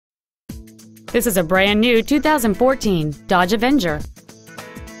This is a brand new 2014 Dodge Avenger.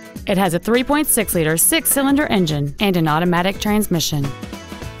 It has a 3.6-liter six-cylinder engine and an automatic transmission.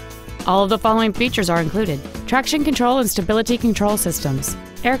 All of the following features are included: traction control and stability control systems,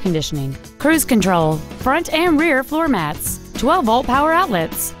 air conditioning, cruise control, front and rear floor mats, 12-volt power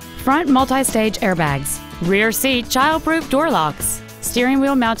outlets, front multi-stage airbags, rear seat child-proof door locks, steering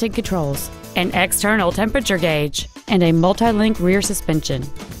wheel mounted controls, an external temperature gauge, and a multi-link rear suspension.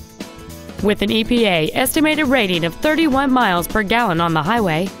 With an EPA estimated rating of 31 miles per gallon on the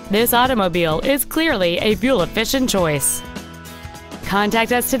highway, this automobile is clearly a fuel-efficient choice.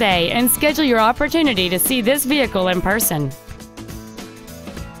 Contact us today and schedule your opportunity to see this vehicle in person.